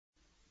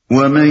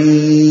ومن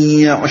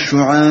يعش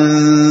عن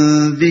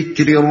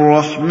ذكر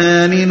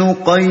الرحمن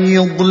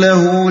نقيض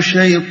له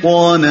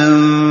شيطانا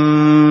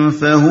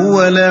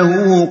فهو له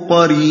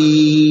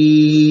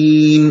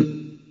قرين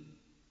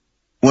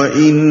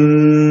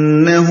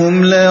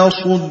وإنهم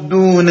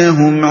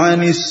ليصدونهم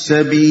عن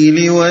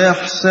السبيل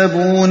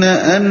ويحسبون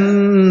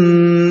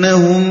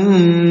أنهم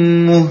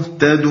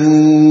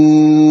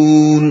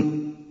مهتدون.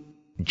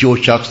 جو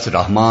شخص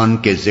رحمان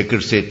کے ذکر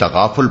سے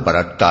تغافل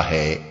برتتا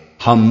ہے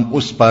ہم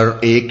اس پر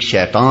ایک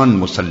شیطان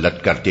مسلط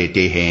کر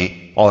دیتے ہیں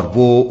اور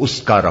وہ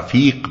اس کا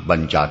رفیق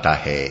بن جاتا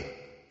ہے.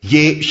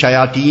 یہ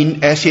شیاطین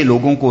ایسے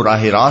لوگوں کو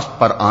راہ راست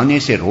پر آنے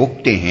سے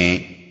روکتے ہیں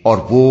اور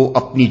وہ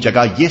اپنی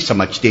جگہ یہ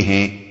سمجھتے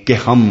ہیں کہ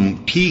ہم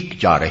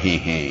ٹھیک جا رہے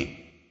ہیں.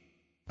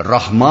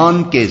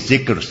 رحمان کے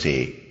ذکر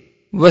سے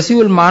وسیع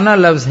المعنی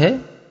لفظ ہے.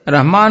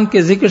 رحمان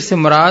کے ذکر سے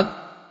مراد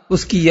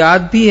اس کی یاد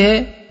بھی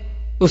ہے،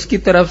 اس کی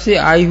طرف سے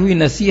آئی ہوئی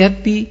نصیحت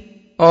بھی،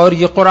 اور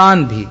یہ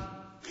قرآن بھی.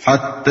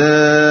 حتى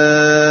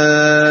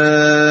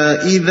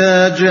إذا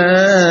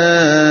جاءنا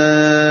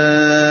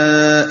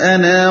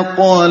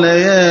قال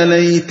يا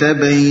ليت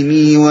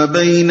بيني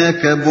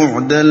وبينك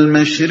بعد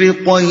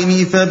المشرقين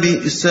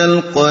فبئس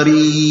القرين.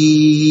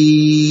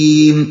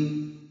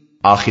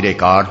 آخر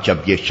کار جب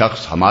یہ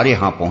شخص ہمارے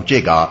ہاں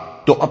پہنچے گا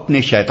تو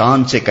اپنے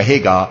شیطان سے کہے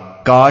گا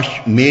کاش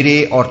میرے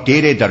اور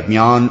تیرے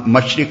درمیان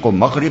مشرق و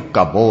مغرب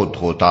کا بعد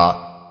ہوتا،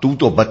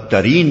 تو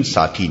بدترین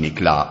ساتھی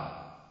نکلا.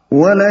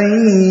 وَلَن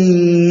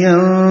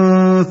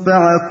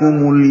يَنفَعَكُمُ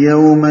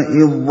الْيَوْمَ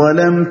إِذ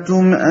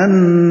ظَّلَمْتُمْ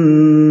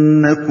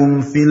أَنَّكُمْ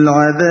فِي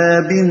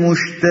الْعَذَابِ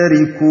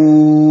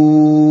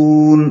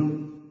مُشْتَرِكُونَ.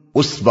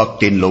 اس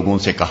وقت ان لوگوں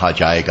سے کہا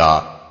جائے گا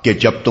کہ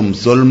جب تم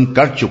ظلم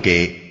کر چکے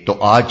تو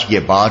آج یہ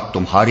بات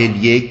تمہارے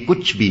لیے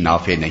کچھ بھی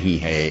نافع نہیں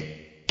ہے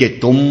کہ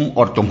تم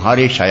اور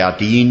تمہارے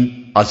شیاطین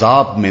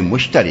عذاب میں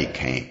مشترک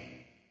ہیں.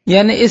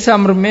 یعنی اس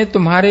امر میں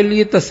تمہارے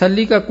لیے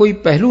تسلی کا کوئی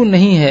پہلو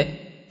نہیں ہے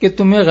کہ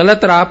تمہیں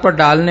غلط راہ پر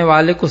ڈالنے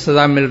والے کو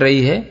سزا مل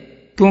رہی ہے،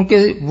 کیونکہ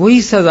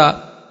وہی سزا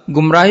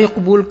گمراہی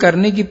قبول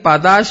کرنے کی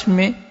پاداش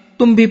میں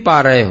تم بھی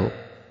پا رہے ہو.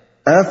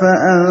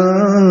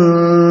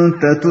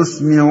 أَفَأَنْتَ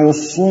تُسْمِعُ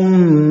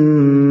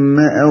الصُّمَّ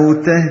أَوْ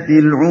تَهْدِي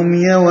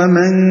الْعُمْيَ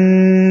وَمَنْ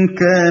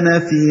كَانَ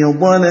فِي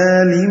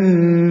ضَلَالٍ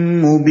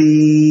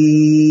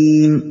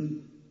مُبِينٍ.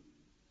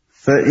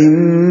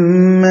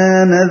 فَإِمَّا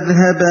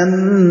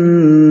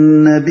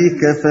نَذْهَبَنَّ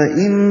بِكَ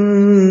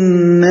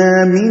فَإِنَّا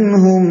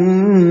مِنْهُمْ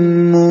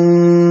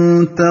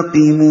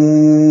مُنْتَقِمُونَ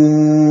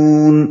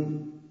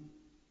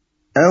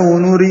أَوْ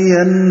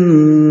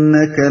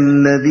نُرِيَنَّكَ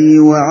الَّذِي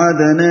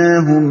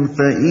وَعَدْنَاهُمْ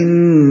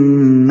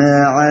فَإِنَّا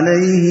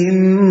عَلَيْهِمْ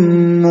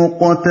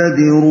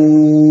مُقْتَدِرُونَ.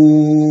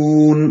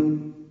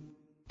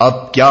 اب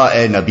کیا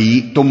اے نبی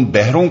تم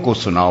بہروں کو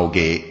سناؤ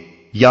گے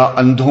یا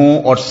اندھوں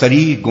اور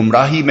صریح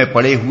گمراہی میں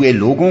پڑے ہوئے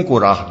لوگوں کو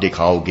راہ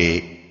دکھاؤ گے؟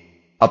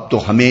 اب تو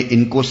ہمیں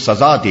ان کو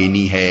سزا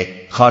دینی ہے،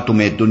 خواہ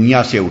تمہیں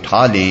دنیا سے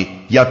اٹھا لیں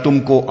یا تم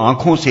کو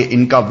آنکھوں سے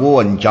ان کا وہ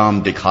انجام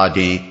دکھا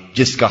دیں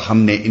جس کا ہم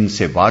نے ان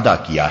سے وعدہ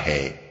کیا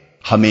ہے.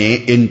 ہمیں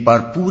ان پر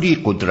پوری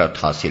قدرت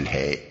حاصل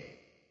ہے.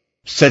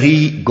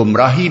 صریح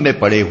گمراہی میں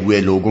پڑے ہوئے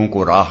لوگوں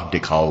کو راہ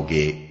دکھاؤ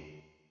گے.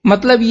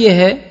 مطلب یہ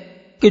ہے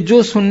کہ جو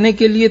سننے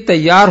کے لیے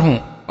تیار ہوں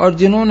اور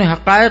جنہوں نے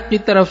حقائق کی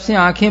طرف سے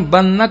آنکھیں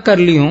بند نہ کر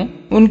لی ہوں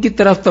ان کی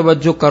طرف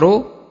توجہ کرو،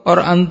 اور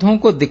اندھوں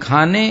کو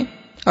دکھانے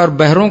اور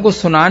بہروں کو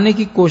سنانے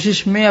کی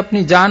کوشش میں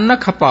اپنی جان نہ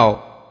کھپاؤ،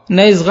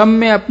 نہ اس غم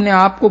میں اپنے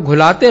آپ کو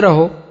گھلاتے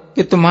رہو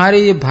کہ تمہارے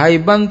یہ بھائی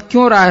بند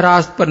کیوں راہ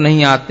راست پر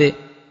نہیں آتے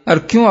اور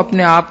کیوں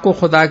اپنے آپ کو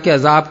خدا کے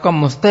عذاب کا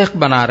مستحق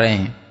بنا رہے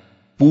ہیں.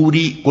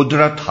 پوری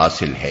قدرت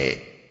حاصل ہے.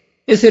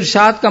 اس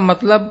ارشاد کا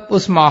مطلب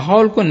اس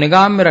ماحول کو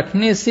نگاہ میں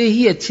رکھنے سے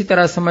ہی اچھی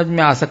طرح سمجھ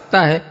میں آ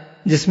سکتا ہے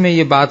جس میں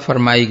یہ بات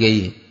فرمائی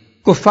گئی ہے.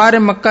 کفار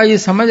مکہ یہ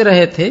سمجھ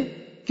رہے تھے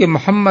کہ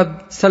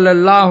محمد صلی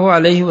اللہ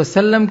علیہ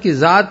وسلم کی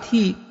ذات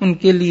ہی ان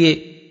کے لیے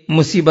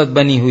مصیبت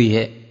بنی ہوئی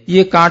ہے،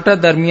 یہ کانٹا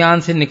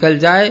درمیان سے نکل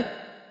جائے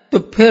تو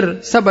پھر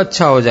سب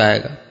اچھا ہو جائے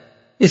گا.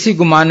 اسی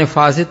گمان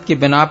فاسد کی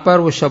بنا پر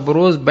وہ شب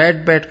روز بیٹھ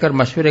بیٹھ کر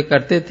مشورے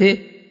کرتے تھے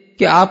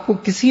کہ آپ کو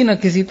کسی نہ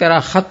کسی طرح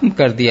ختم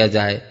کر دیا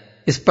جائے.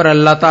 اس پر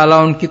اللہ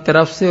تعالیٰ ان کی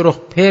طرف سے رخ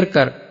پھیر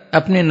کر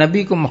اپنے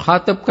نبی کو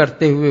مخاطب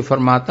کرتے ہوئے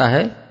فرماتا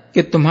ہے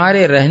کہ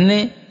تمہارے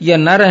رہنے یا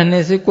نہ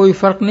رہنے سے کوئی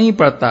فرق نہیں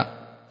پڑتا.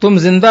 تم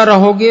زندہ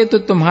رہو گے تو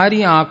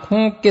تمہاری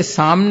آنکھوں کے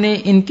سامنے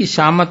ان کی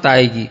شامت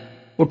آئے گی،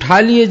 اٹھا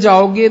لیے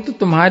جاؤ گے تو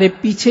تمہارے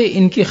پیچھے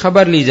ان کی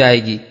خبر لی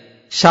جائے گی.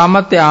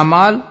 شامت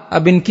اعمال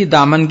اب ان کی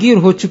دامنگیر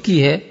ہو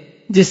چکی ہے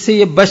جس سے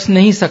یہ بچ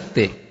نہیں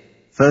سکتے.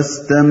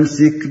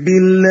 فَاسْتَمْسِكْ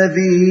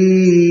بِالَّذِي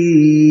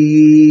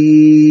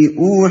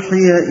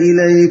أُوحِيَ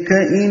إِلَيْكَ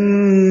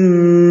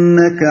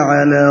إِنَّكَ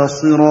عَلَى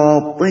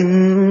صِرَاطٍ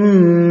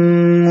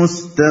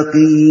مُسْتَقِيمٍ.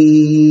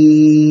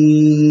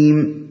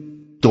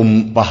 تم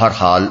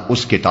بہرحال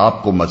اس کتاب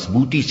کو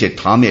مضبوطی سے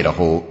تھامے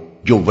رہو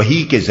جو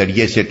وحی کے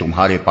ذریعے سے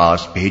تمہارے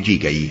پاس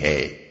بھیجی گئی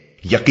ہے،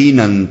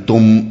 یقیناً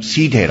تم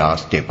سیدھے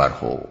راستے پر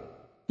ہو.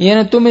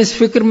 یعنی تم اس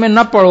فکر میں نہ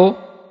پڑو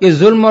کہ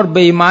ظلم اور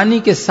بے ایمانی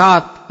کے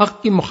ساتھ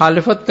حق کی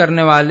مخالفت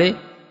کرنے والے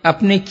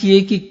اپنے کیے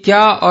کی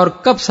کیا اور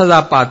کب سزا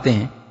پاتے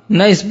ہیں،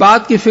 نہ اس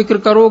بات کی فکر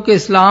کرو کہ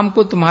اسلام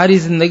کو تمہاری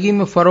زندگی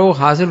میں فروغ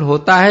حاصل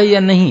ہوتا ہے یا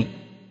نہیں،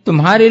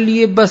 تمہارے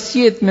لیے بس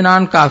یہ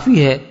اطمینان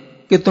کافی ہے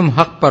کہ تم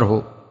حق پر ہو،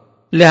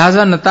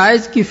 لہذا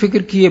نتائج کی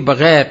فکر کیے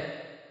بغیر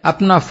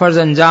اپنا فرض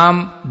انجام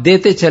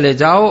دیتے چلے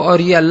جاؤ اور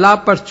یہ اللہ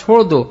پر چھوڑ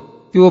دو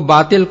کہ وہ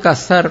باطل کا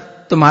سر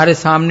تمہارے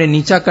سامنے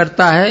نیچا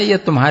کرتا ہے یا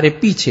تمہارے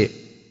پیچھے۔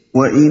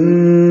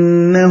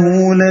 وَإِنَّهُ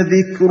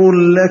لَذِكْرٌ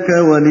لَكَ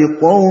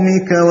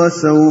وَلِقَوْمِكَ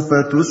وَسَوْفَ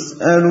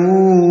تُسْأَلُونَ۔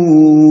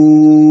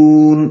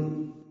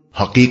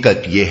 حقیقت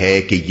یہ ہے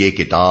کہ یہ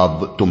کتاب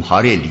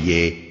تمہارے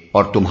لیے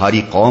اور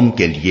تمہاری قوم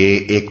کے لیے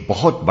ایک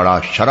بہت بڑا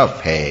شرف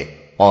ہے،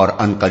 اور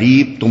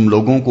عنقریب تم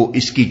لوگوں کو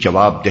اس کی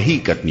جواب دہی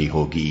کرنی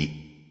ہوگی۔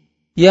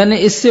 یعنی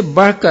اس سے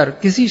بڑھ کر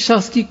کسی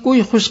شخص کی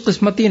کوئی خوش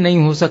قسمتی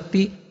نہیں ہو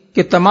سکتی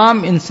کہ تمام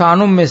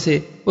انسانوں میں سے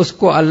اس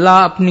کو اللہ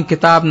اپنی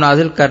کتاب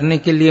نازل کرنے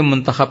کے لیے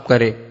منتخب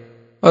کرے،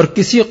 اور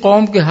کسی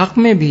قوم کے حق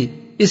میں بھی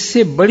اس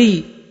سے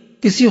بڑی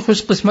کسی خوش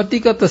قسمتی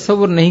کا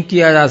تصور نہیں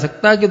کیا جا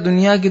سکتا کہ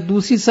دنیا کی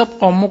دوسری سب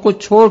قوموں کو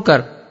چھوڑ کر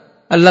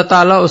اللہ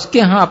تعالیٰ اس کے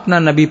ہاں اپنا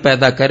نبی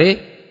پیدا کرے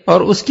اور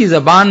اس کی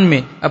زبان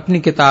میں اپنی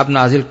کتاب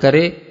نازل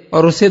کرے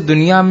اور اسے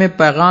دنیا میں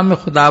پیغام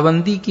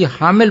خداوندی کی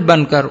حامل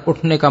بن کر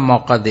اٹھنے کا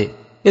موقع دے۔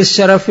 اس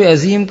شرف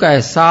عظیم کا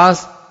احساس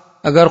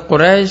اگر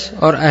قریش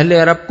اور اہل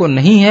عرب کو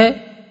نہیں ہے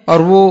اور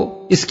وہ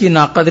اس کی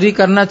ناقدری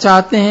کرنا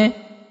چاہتے ہیں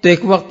تو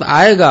ایک وقت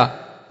آئے گا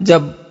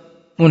جب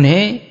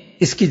انہیں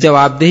اس کی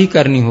جواب دہی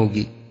کرنی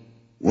ہوگی۔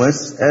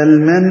 وَاسْأَلْ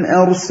مَنْ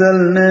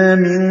أَرْسَلْنَا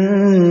مِن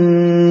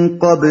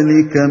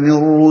قَبْلِكَ مِن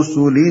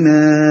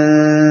رُّسُلِنَا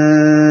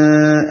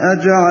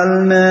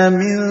أَجْعَلْنَا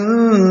مِن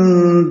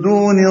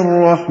دُونِ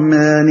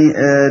الرَّحْمَنِ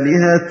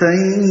آلِهَةً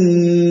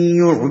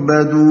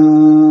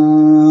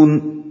يُعْبَدُونَ۔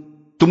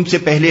 تم سے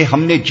پہلے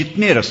ہم نے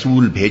جتنے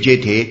رسول بھیجے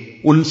تھے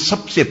ان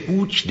سب سے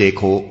پوچھ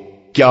دیکھو،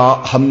 کیا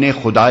ہم نے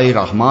خدائے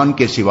رحمان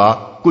کے سوا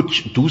کچھ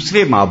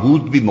دوسرے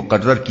معبود بھی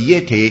مقرر کیے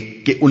تھے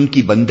کہ ان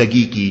کی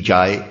بندگی کی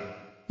جائے؟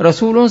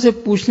 رسولوں سے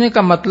پوچھنے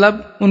کا مطلب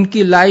ان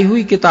کی لائی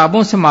ہوئی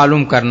کتابوں سے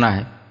معلوم کرنا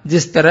ہے،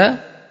 جس طرح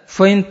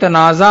فَإِن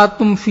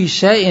تَنَازَعْتُمْ فِي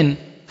شَيْءٍ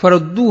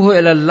فَرُدُّوهُ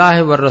إِلَى اللَّهِ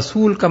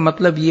وَالرَّسُولِ کا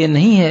مطلب یہ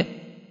نہیں ہے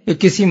کہ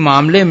کسی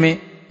معاملے میں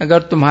اگر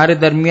تمہارے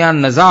درمیان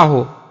نزاع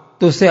ہو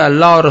تو اسے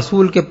اللہ اور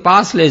رسول کے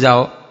پاس لے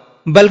جاؤ،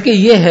 بلکہ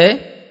یہ ہے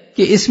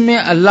کہ اس میں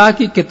اللہ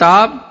کی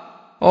کتاب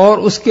اور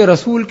اس کے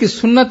رسول کی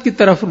سنت کی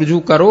طرف رجوع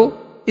کرو۔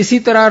 اسی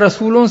طرح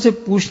رسولوں سے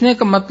پوچھنے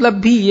کا مطلب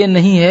بھی یہ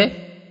نہیں ہے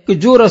کہ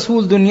جو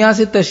رسول دنیا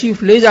سے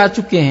تشریف لے جا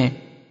چکے ہیں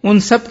ان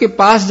سب کے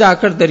پاس جا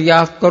کر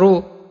دریافت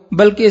کرو،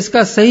 بلکہ اس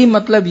کا صحیح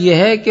مطلب یہ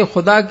ہے کہ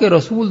خدا کے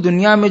رسول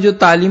دنیا میں جو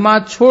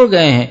تعلیمات چھوڑ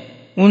گئے ہیں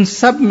ان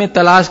سب میں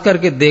تلاش کر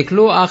کے دیکھ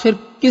لو آخر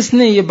کس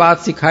نے یہ بات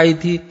سکھائی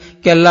تھی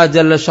کہ اللہ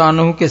جل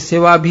شانہ کے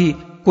سوا بھی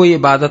کوئی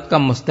عبادت کا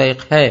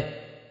مستحق ہے۔